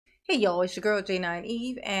Hey y'all, it's your girl J9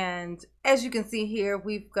 Eve, and as you can see here,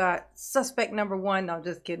 we've got suspect number one. No,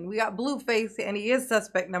 just kidding. We got Blueface, and he is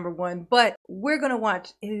suspect number one, but we're gonna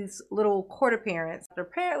watch his little court appearance.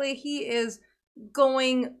 Apparently, he is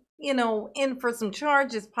going, in for some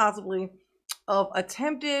charges, possibly of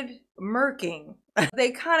attempted murking.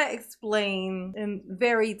 They kind of explain in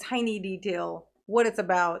very tiny detail what it's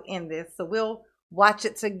about in this, so we'll watch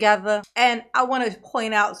it together. And I want to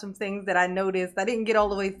point out some things that I noticed. I didn't get all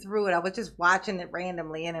the way through it. I was just watching it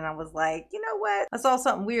randomly, and then I was like, you know what? I saw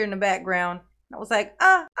something weird in the background. I was like,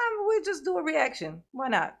 we'll just do a reaction. Why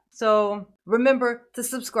not? So remember to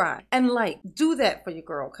subscribe and like. Do that for your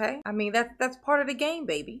girl, okay? I mean, that's part of the game,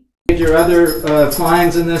 baby. Your other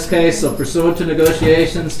fines in this case, so pursuant to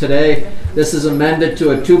negotiations today, this is amended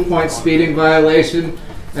to a 2-point speeding violation,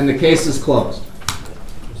 and the case is closed.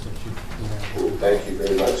 Thank you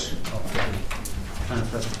very much.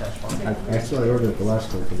 Actually, I ordered it the last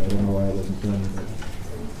court, but I don't know why I wasn't doing it.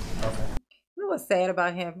 You know what's sad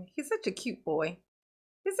about him? He's such a cute boy.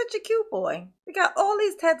 He's such a cute boy. He got all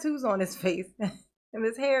these tattoos on his face, and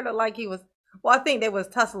his hair looked like he was. Well, I think they was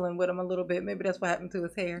tussling with him a little bit. Maybe that's what happened to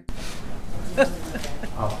his hair.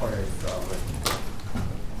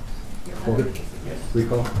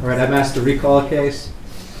 Recall. All right, I've asked to recall a case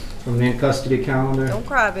from the in-custody calendar. Don't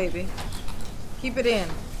cry, baby. Keep it in.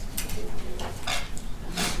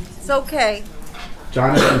 It's okay.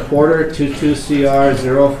 Jonathan Porter, 22CR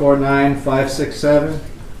 049567.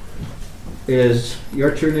 Is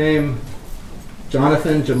your true name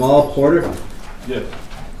Jonathan Jamal Porter? Yes.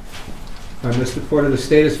 Mr. Porter, the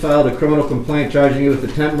state has filed a criminal complaint charging you with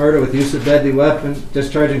attempt murder with use of deadly weapon,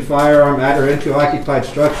 discharging firearm at or into occupied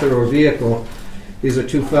structure or vehicle. These are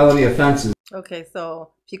 2 felony offenses. Okay,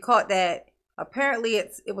 so if you caught that, apparently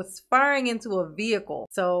it was firing into a vehicle.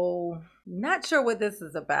 So not sure what this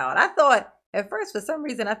is about. I thought at first, for some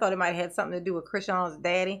reason, I thought it might have had something to do with Krishan's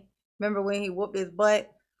daddy. Remember when he whooped his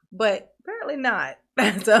butt? But apparently not.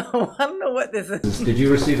 So I don't know what this is. Did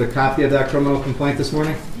you receive a copy of that criminal complaint this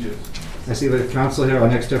morning? Yes. I see the counsel here. Our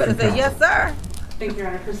next different Say counsel. yes, sir. Thank you, Your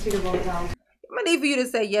Honor. Proceed to vote down. I'm gonna need for you to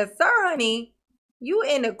say yes, sir, honey. You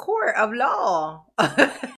in the court of law.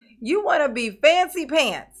 You want to be fancy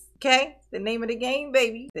pants, okay? The name of the game,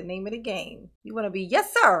 baby. The name of the game. You want to be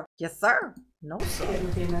yes, sir. Yes, sir. No, sir.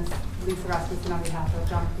 Lisa Rasmussen on behalf of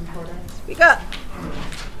Jonathan Porter. Speak up.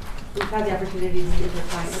 We've had the opportunity to speak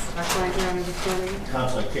with our client, Your Honor, this morning.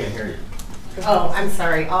 Counsel, I can't hear you. Oh, I'm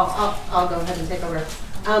sorry. I'll go ahead and take over.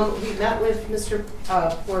 We met with Mr.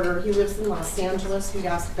 Porter. He lives in Los Angeles. We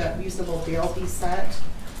asked that reasonable bail be set.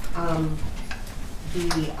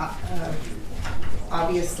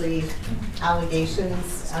 Obviously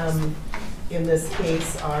allegations in this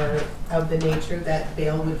case are of the nature that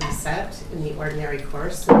bail would be set in the ordinary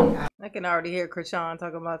course. So I can already hear Krishan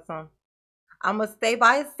talking about some. I'm gonna stay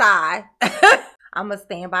by his side. I'm gonna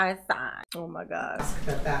stand by his side. Oh my God.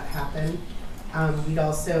 that happened. We'd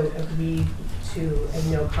also agree to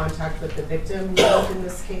no contact with the victim in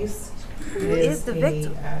this case. Who is the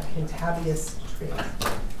victim? Contagious trait.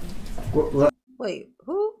 Wait,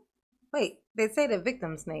 who? Wait, they say the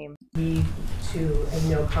victim's name. Agree to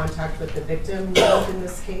no contact with the victim in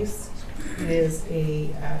this case. It is a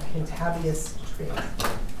contagious trait.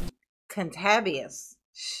 Contagious.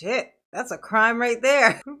 Shit, that's a crime right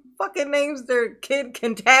there. Who fucking names their kid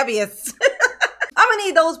Contagious? I'm gonna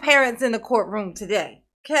need those parents in the courtroom today,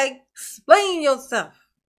 okay? Explain yourself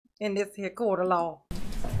in this here court of law.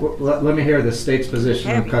 Let me hear the state's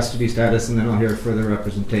position on custody status, and then I'll hear further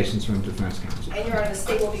representations from defense counsel. And Your Honor, the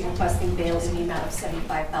state will be requesting bail in the amount of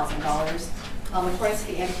 $75,000. According to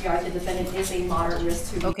the NPR, the defendant is a moderate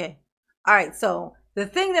risk to... Okay. All right, so the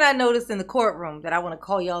thing that I noticed in the courtroom that I want to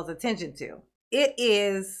call y'all's attention to, it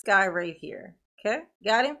is this guy right here, okay?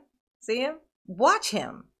 Got him? See him? Watch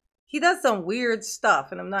him. He does some weird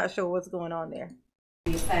stuff, and I'm not sure what's going on there.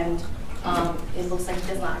 Defend. It looks like he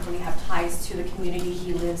does not really have ties to the community.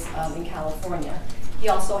 He lives in California. He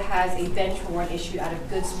also has a bench warrant issued out of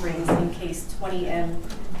Good Springs in case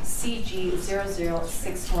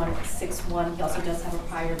 20M-CG006161. He also does have a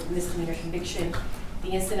prior misdemeanor conviction.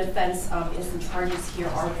 The instant offense, instant charges here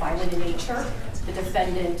are violent in nature. The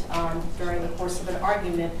defendant, during the course of an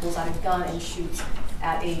argument, pulls out a gun and shoots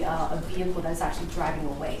at a vehicle that is actually driving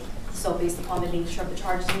away. So based upon the nature of the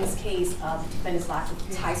charges in this case, the defendant's lack of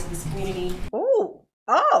ties to this community. Oh,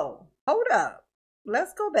 hold up.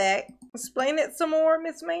 Let's go back. Explain it some more,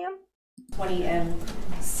 Miss Ma'am.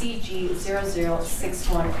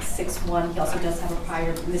 20M-CG006161. He also does have a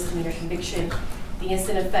prior misdemeanor conviction. The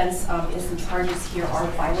instant offense, instant charges here are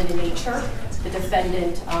violent in nature. The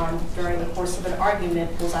defendant, during the course of an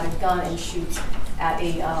argument, pulls out a gun and shoots at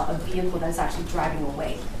a vehicle that is actually driving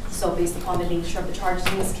away. So based upon the nature of the charges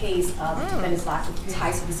in this case, the defendant's lack of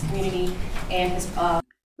ties to this community and his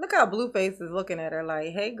look how Blueface is looking at her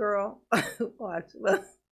like, hey girl, watch, look.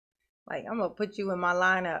 Like, I'm gonna put you in my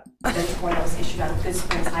lineup. The warrant that was issued out of Good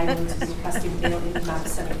Springs, I moved to requesting bail in the amount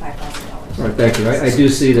of $75,000. All right, thank you. I do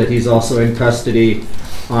see that he's also in custody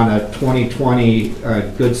on a 2020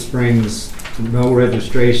 Good Springs no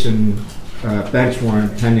registration bench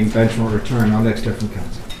warrant pending bench warrant return. I'll next hear from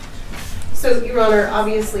counsel. So, Your Honor,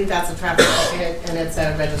 obviously that's a traffic ticket and it's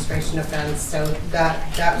a registration offense, so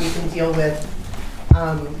that we can deal with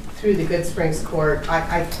through the Good Springs court.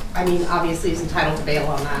 I mean, obviously he's entitled to bail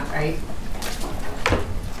on that, right?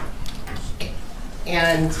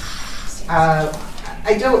 And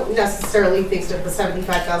I don't necessarily think that the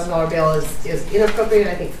 $75,000 bail is inappropriate.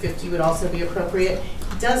 I think 50 would also be appropriate.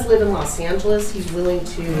 He does live in Los Angeles. He's willing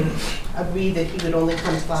to agree that he would only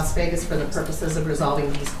come to Las Vegas for the purposes of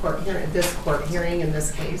resolving this court hearing in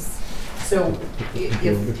this case. So if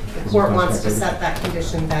the court wants to set that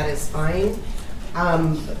condition, that is fine.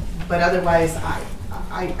 But otherwise,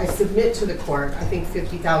 I submit to the court. I think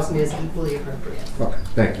 $50,000 is equally appropriate. Okay,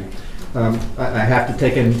 thank you. I have to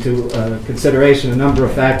take into consideration a number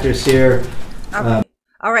of factors here. Okay.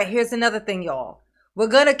 All right, here's another thing, y'all. We're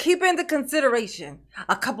going to keep into consideration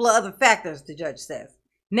a couple of other factors, the judge says.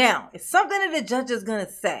 Now, it's something that the judge is going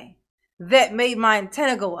to say that made my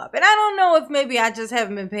antenna go up. And I don't know if maybe I just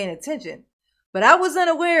haven't been paying attention, but I was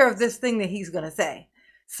unaware of this thing that he's going to say.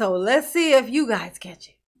 So let's see if you guys catch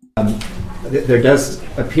it. There does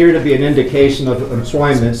appear to be an indication of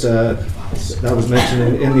employment that was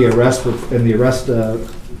mentioned in the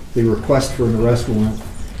request for an arrest warrant.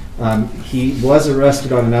 He was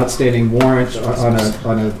arrested on an outstanding warrant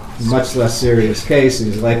on a much less serious case.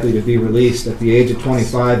 He's likely to be released at the age of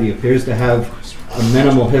 25. He appears to have a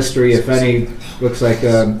minimal history, if any. Looks like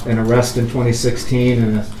an arrest in 2016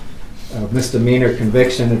 and a misdemeanor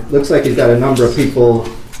conviction. It looks like he's got a number of people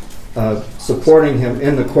supporting him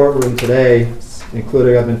in the courtroom today,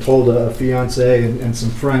 including, I've been told, a fiance and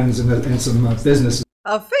some friends and some businesses.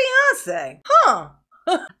 A fiance? Huh.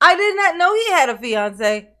 I did not know he had a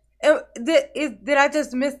fiance. Did I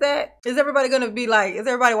just miss that? Is everybody going to be like, is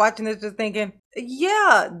everybody watching this just thinking,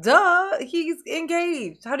 yeah, duh, he's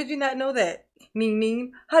engaged. How did you not know that? Ning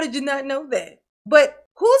Ning, how did you not know that? But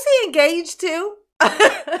who's he engaged to?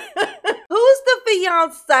 Who's the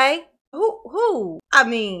fiance? Who? I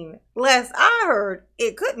mean, last I heard,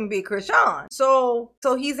 it couldn't be Krishan. So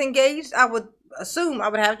he's engaged. I would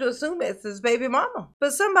have to assume it's his baby mama.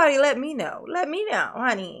 But somebody let me know. Let me know,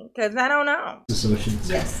 honey, because I don't know.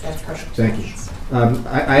 Yes, that's perfect. Thank you.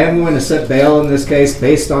 I am going to set bail in this case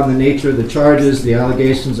based on the nature of the charges. The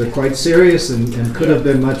allegations are quite serious and could have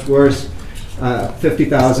been much worse.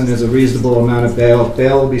 $50,000 is a reasonable amount of bail.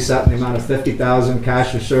 Bail will be set in the amount of $50,000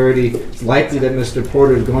 cash or surety. It's likely that Mr.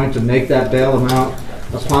 Porter is going to make that bail amount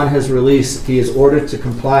upon his release. He is ordered to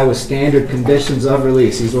comply with standard conditions of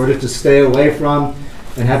release. He's ordered to stay away from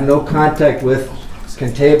and have no contact with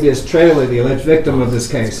Contavious Traylor, the alleged victim of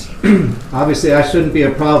this case. Obviously, that shouldn't be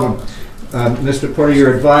a problem. Mr. Porter,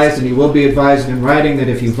 you're advised, and you will be advised in writing, that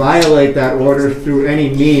if you violate that order through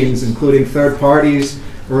any means, including third parties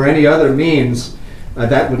or any other means,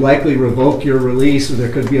 that would likely revoke your release, or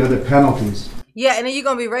there could be other penalties. Yeah, and then you're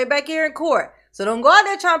going to be right back here in court. So don't go out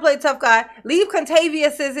there trying to play tough guy. Leave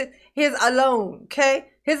Contavious his alone, okay?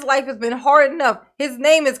 His life has been hard enough. His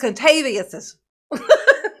name is Contavious.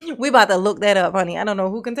 We about to look that up, honey. I don't know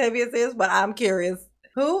who Contavious is, but I'm curious.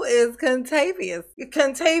 Who is Contavious?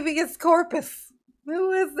 Contavious Corpus.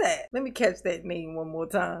 Who is that? Let me catch that name one more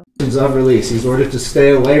time. Of release. He's ordered to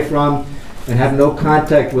stay away from and have no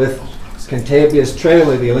contact with Contavious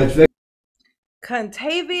Traylor, the alleged victim.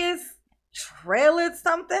 Contavious Traylor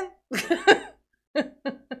something?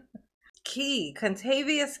 Key.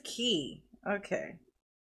 Contavious Key. Okay.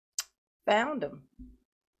 Found him.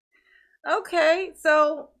 Okay,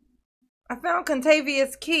 so I found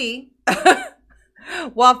Contavious Key.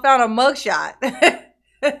 Well, I found a mugshot.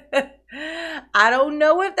 I don't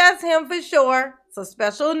know if that's him for sure. It's a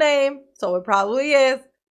special name, so it probably is.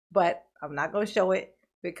 But I'm not going to show it,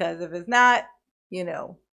 because if it's not, you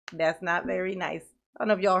know, that's not very nice. I don't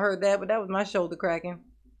know if y'all heard that, but that was my shoulder cracking.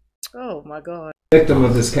 Oh, my God. Victim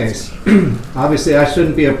of this case. Obviously, that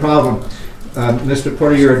shouldn't be a problem. Mr.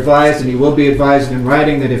 Porter, you're advised, and you will be advised in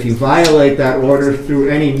writing, that if you violate that order through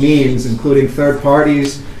any means, including third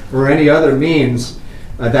parties or any other means,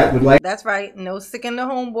 that would like... That's right. No sticking the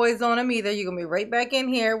homeboys on him either. You're going to be right back in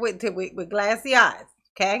here with glassy eyes,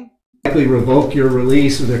 okay? Likely revoke your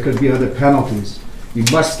release, or there could be other penalties. You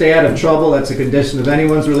must stay out of trouble. That's a condition of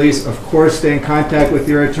anyone's release. Of course, stay in contact with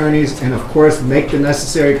your attorneys, and of course, make the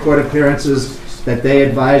necessary court appearances that they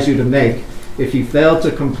advise you to make. If you fail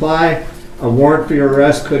to comply, a warrant for your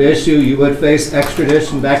arrest could issue. You would face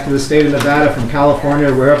extradition back to the state of Nevada from California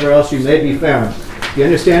or wherever else you may be found. Do you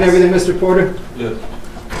understand everything, Mr. Porter? Yes.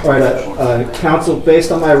 All right, counsel,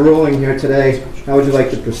 based on my ruling here today, how would you like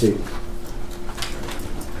to proceed?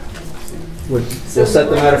 We'll set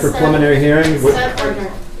the matter for preliminary hearing.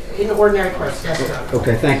 In the ordinary course, yes, Your Honor.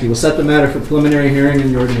 Okay, thank you. We'll set the matter for preliminary hearing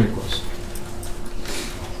in the ordinary course.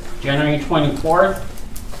 January 24th,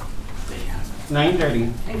 9:30.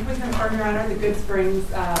 And can we confirm, Your Honor, the Good Springs,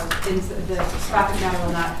 the traffic matter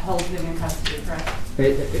will not hold him in custody, correct?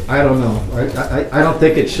 I don't know. I don't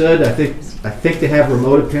think it should. I think they have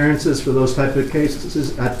remote appearances for those type of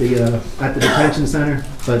cases at the detention center,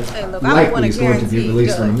 but Hey, look, I don't likely wanna he's going to be guarantee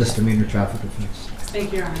released on a good. misdemeanor traffic offense.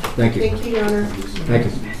 Thank you, Your Honor. Thank you. Thank you, Your Honor. Thank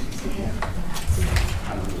you.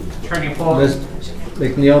 Attorney Paul. Ms.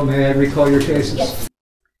 McNeil, may I recall your cases? Yes.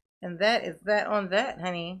 And that is that on that,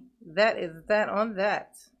 honey. That is that on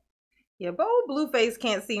that. Yeah, but old Blueface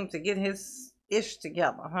can't seem to get his ish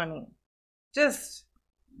together, honey. Just,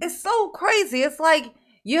 it's so crazy. It's like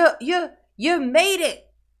you made it.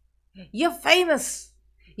 You're famous.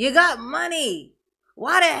 You got money.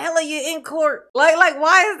 Why the hell are you in court? Like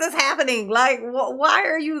why is this happening? Like, why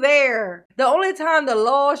are you there? The only time the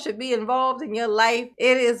law should be involved in your life,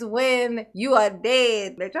 it is when you are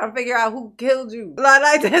dead. They're trying to figure out who killed you.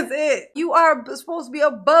 Like that's it. You are supposed to be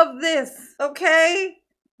above this, okay?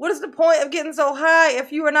 What is the point of getting so high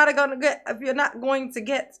if you're not going to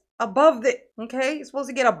get above it? Okay, you're supposed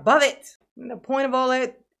to get above it. And the point of all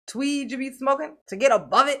that tweed you be smoking to get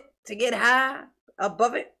above it, to get high.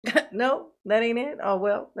 Above it? No, that ain't it. Oh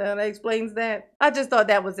well, that explains that. I just thought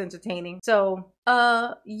that was entertaining. So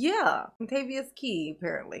yeah, Octavius Key,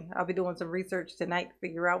 apparently. I'll be doing some research tonight to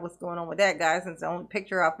figure out what's going on with that guy, since the only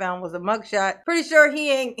picture I found was a mugshot. Pretty sure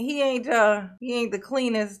he ain't the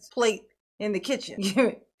cleanest plate in the kitchen.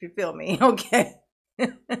 If you feel me, okay.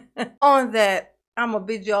 On that, I'ma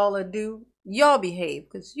bid y'all adieu. Y'all behave,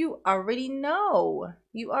 because you already know.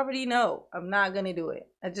 You already know I'm not gonna do it.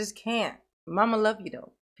 I just can't. Mama love you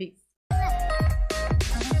though.